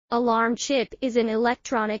Alarm chip is an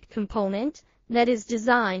electronic component that is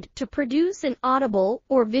designed to produce an audible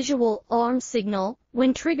or visual alarm signal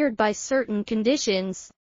when triggered by certain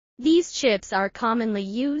conditions. These chips are commonly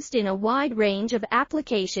used in a wide range of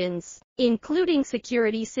applications, including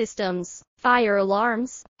security systems, fire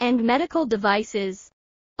alarms, and medical devices.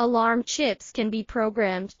 Alarm chips can be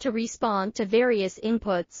programmed to respond to various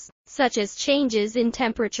inputs, such as changes in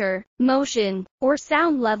temperature, motion, or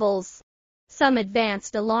sound levels. Some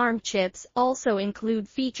advanced alarm chips also include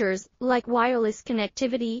features like wireless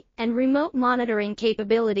connectivity and remote monitoring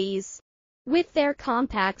capabilities. With their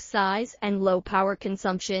compact size and low power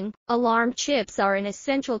consumption, alarm chips are an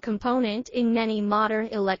essential component in many modern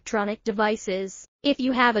electronic devices. If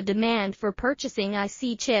you have a demand for purchasing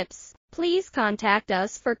IC chips, please contact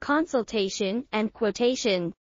us for consultation and quotation.